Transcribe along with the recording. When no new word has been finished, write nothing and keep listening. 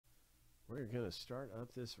We're going to start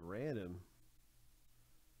up this random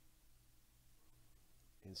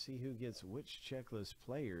and see who gets which checklist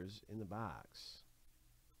players in the box.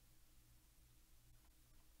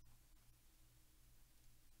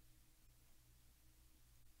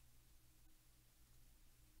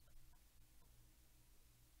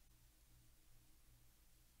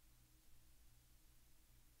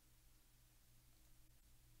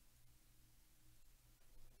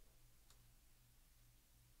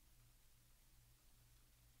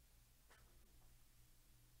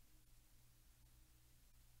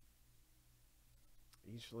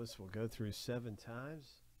 Each list will go through 7 times,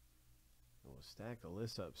 and we'll stack the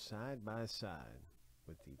lists up side by side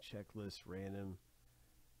with the checklist random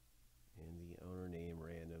and the owner name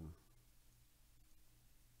random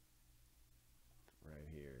right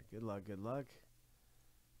here. Good luck, good luck.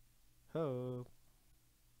 Hope.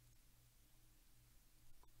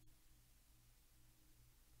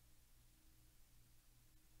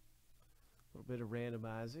 A little bit of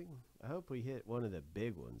randomizing. I hope we hit one of the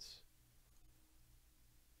big ones.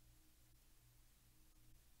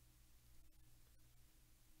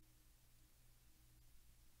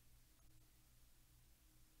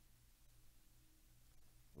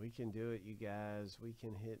 We can do it, you guys. We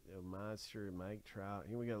can hit a monster Mike Trout.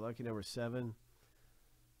 Here we go, lucky number 7.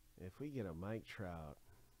 If we get a Mike Trout,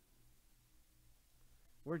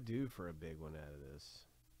 we're due for a big one out of this.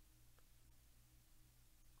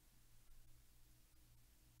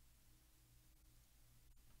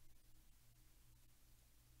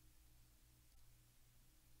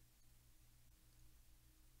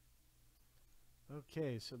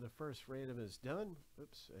 Okay, so the first random is done.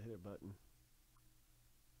 Oops, I hit a button.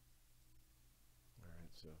 Alright,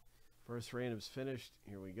 so first random's finished.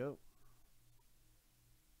 Here we go.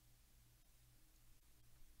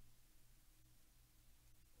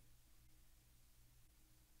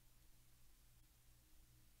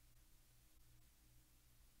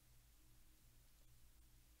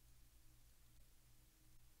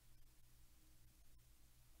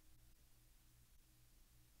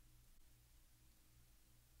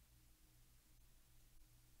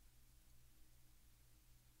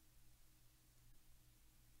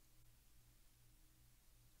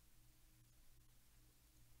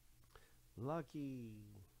 Lucky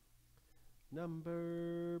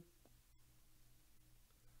number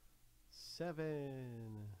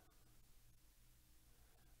 7.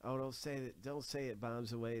 Oh, don't say that. Don't say it,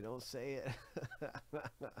 bombs away. Don't say it.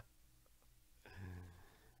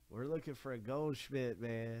 We're looking for a Goldschmidt,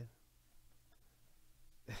 man.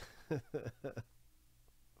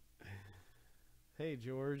 Hey,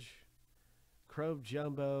 George. Chrome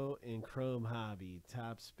Jumbo and Chrome Hobby,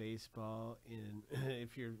 Topps Baseball. And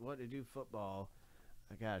if you're wanting to do football,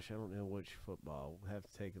 gosh, I don't know which football. We'll have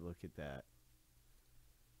to take a look at that.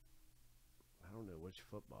 I don't know which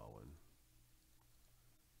football one.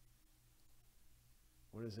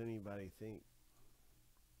 What does anybody think?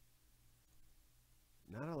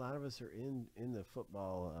 Not a lot of us are in the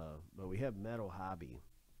football, but we have Metal Hobby.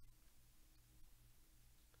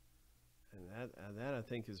 And that I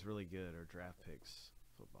think is really good, our draft picks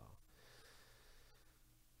football.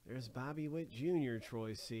 There's Bobby Witt Jr.,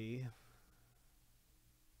 Troy C.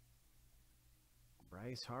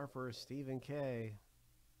 Bryce Harper, Stephen K.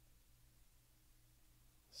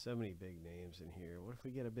 So many big names in here. What if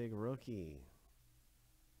we get a big rookie?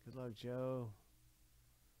 Good luck, Joe.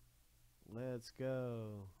 Let's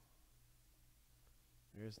go.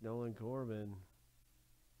 There's Nolan Corbin.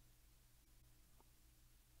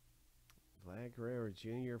 Vlad Guerrero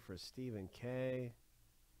Jr. for Stephen K.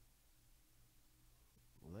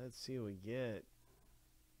 Let's see what we get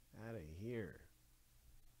out of here.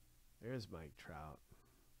 There's Mike Trout.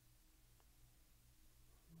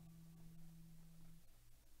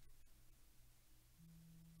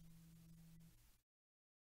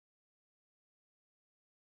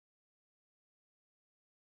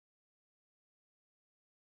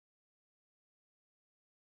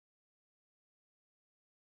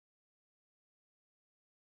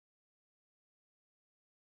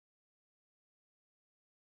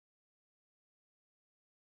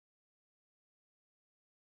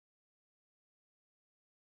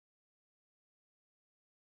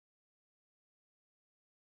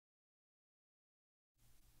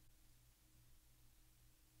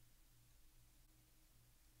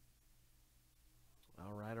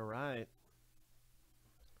 All right.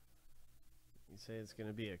 You say it's going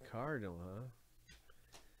to be a Cardinal,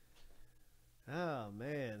 huh? Oh,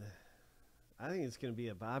 man. I think it's going to be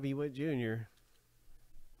a Bobby Witt Jr.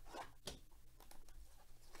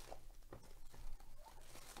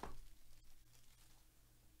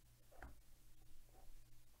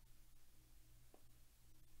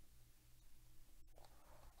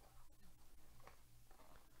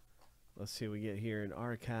 Let's see what we get here in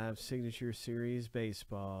Archive Signature Series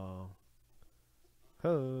Baseball.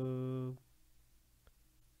 Ho.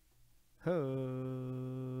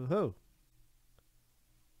 Ho. Ho.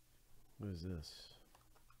 What is this?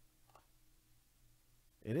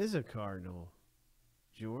 It is a Cardinal.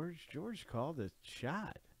 George called it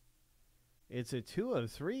shot. It's a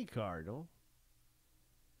 2/3 Cardinal.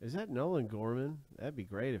 Is that Nolan Gorman? That'd be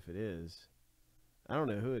great if it is. I don't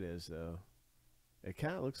know who it is, though. It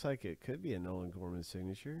kind of looks like it could be a Nolan Gorman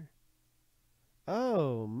signature.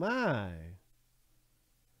 Oh, my.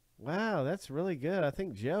 Wow, that's really good. I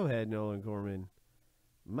think Joe had Nolan Gorman.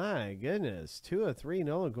 My goodness. 2/3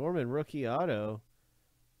 Nolan Gorman rookie auto.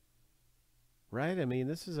 Right? I mean,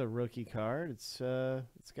 this is a rookie card. It's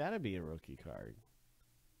got to be a rookie card.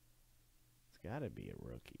 It's got to be a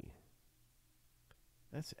rookie.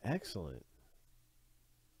 That's excellent.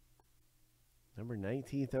 Number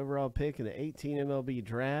 19th overall pick in the 18 MLB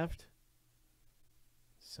draft.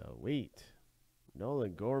 Sweet.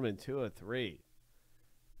 Nolan Gorman 2/3.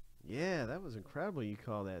 Yeah, that was incredible you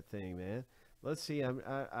call that thing, man. Let's see.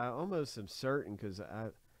 I almost am certain because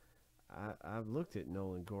I've looked at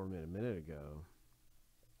Nolan Gorman a minute ago.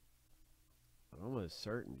 I'm almost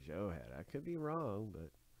certain Joe had. I could be wrong, but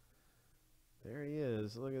there he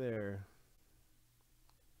is. Look at there.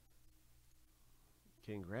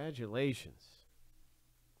 Congratulations.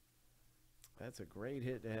 That's a great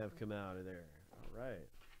hit to have come out of there. All right.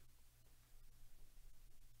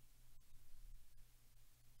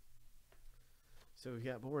 So we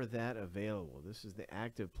got more of that available. This is the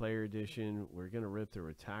active player edition. We're going to rip the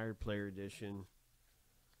retired player edition,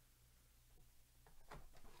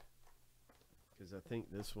 because I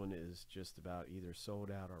think this one is just about either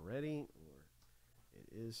sold out already or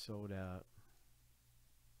it is sold out.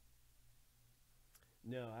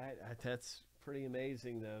 No, that's pretty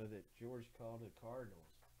amazing, though, that George called it Cardinals.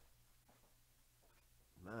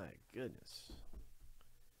 My goodness.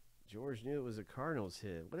 George knew it was a Cardinals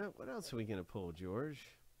hit. What else are we going to pull, George?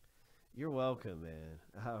 You're welcome, man.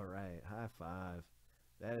 All right. High five.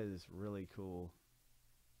 That is really cool.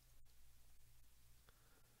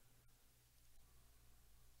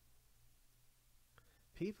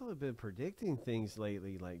 People have been predicting things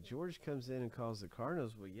lately. Like George comes in and calls the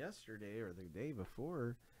Cardinals. Well, yesterday or the day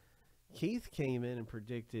before, Keith came in and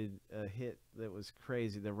predicted a hit that was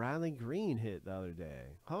crazy. The Riley Green hit the other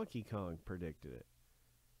day. Honky Kong predicted it.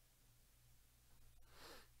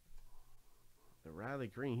 The Riley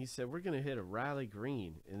Green. He said, we're going to hit a Riley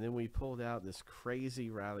Green. And then we pulled out this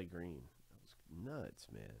crazy Riley Green. That was nuts,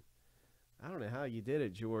 man. I don't know how you did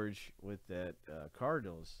it, George, with that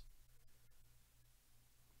Cardinals.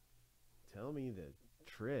 Tell me the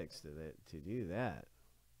tricks to do that.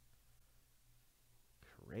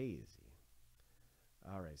 Crazy.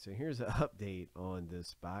 All right, so here's an update on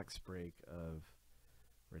this box break of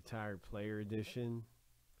Retired Player Edition.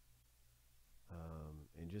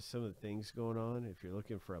 And just some of the things going on. If you're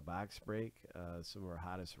looking for a box break, some of our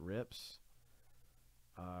hottest rips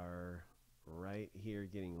are right here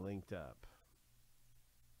getting linked up.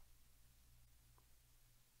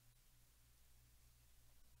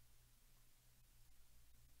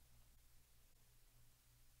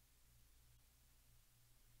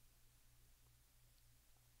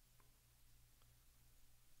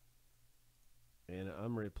 And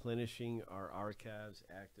I'm replenishing our Archives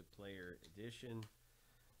Active Player Edition.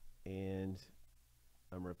 And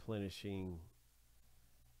I'm replenishing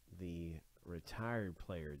the Retired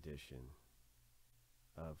Player Edition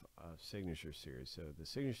of Signature Series. So the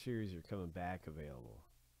Signature Series are coming back available.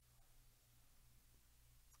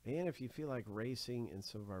 And if you feel like racing in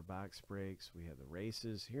some of our box breaks, we have the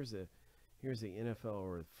races. Here's the NFL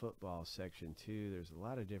or football section too. There's a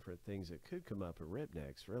lot of different things that could come up and rip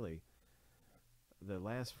next, really. The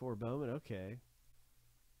last four Bowman, okay.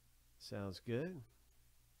 Sounds good.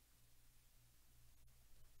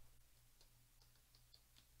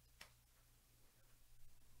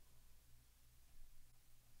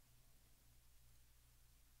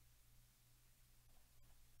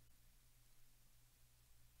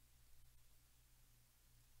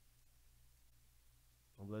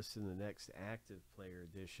 I'm listing the next active player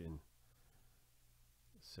edition,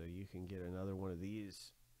 so you can get another one of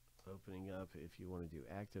these opening up if you want to do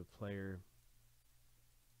active player.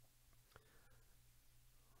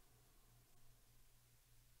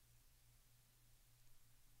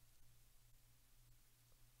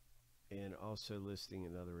 And also listing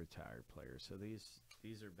another retired player. So these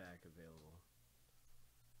are back available.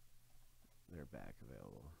 They're back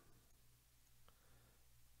available.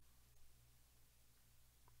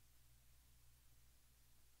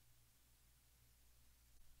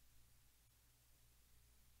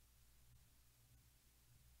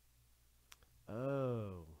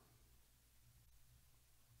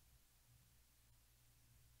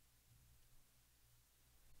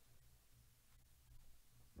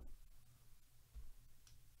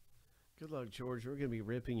 Good luck, George. We're going to be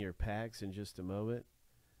ripping your packs in just a moment.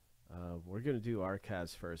 We're going to do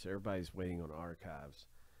archives first. Everybody's waiting on archives.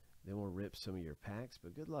 Then we'll rip some of your packs.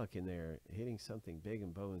 But good luck in there hitting something big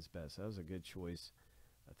in Bowman's Best. That was a good choice.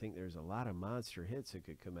 I think there's a lot of monster hits that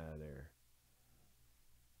could come out of there.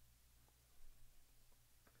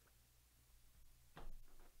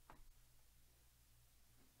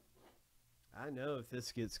 I know if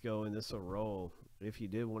this gets going, this will roll. If you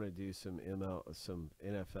did want to do some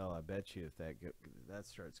NFL, I bet you if that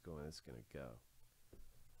starts going, it's going to go.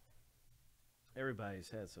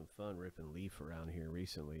 Everybody's had some fun ripping Leaf around here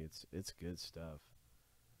recently. It's good stuff.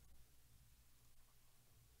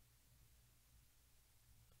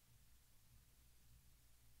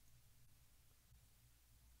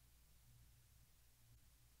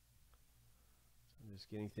 I'm just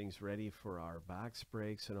getting things ready for our box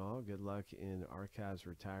breaks and all. Good luck in Archives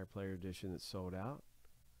Retired Player Edition that's sold out.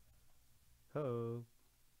 Ho!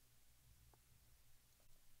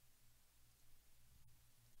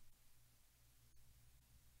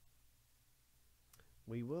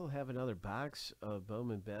 We will have another box of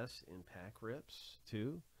Bowman Best in pack rips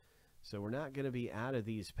too. So we're not going to be out of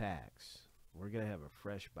these packs. We're going to have a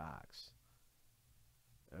fresh box.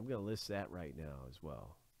 I'm going to list that right now as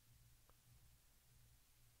well.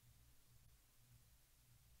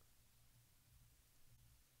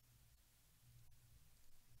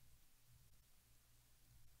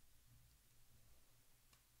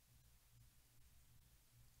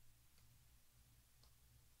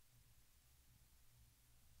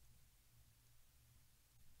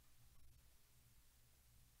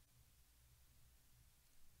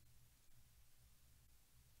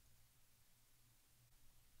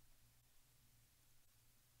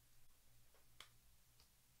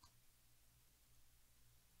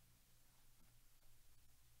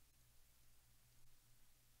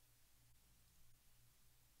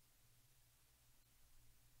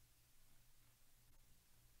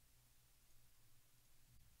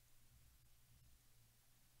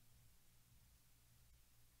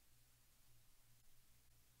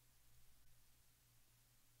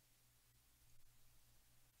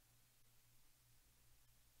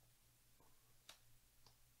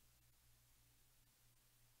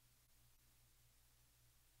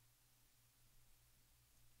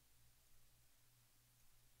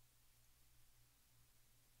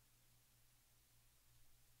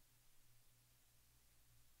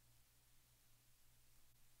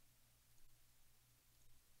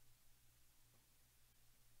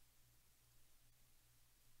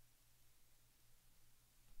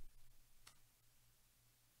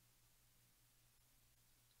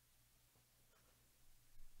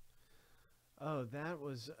 Oh, that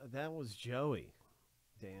was Joey,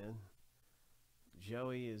 Dan.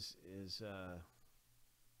 Joey is I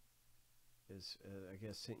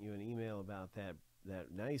guess sent you an email about that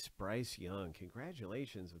nice Bryce Young.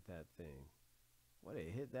 Congratulations with that thing. What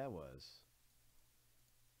a hit that was.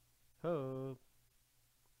 Ho!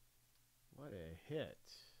 What a hit.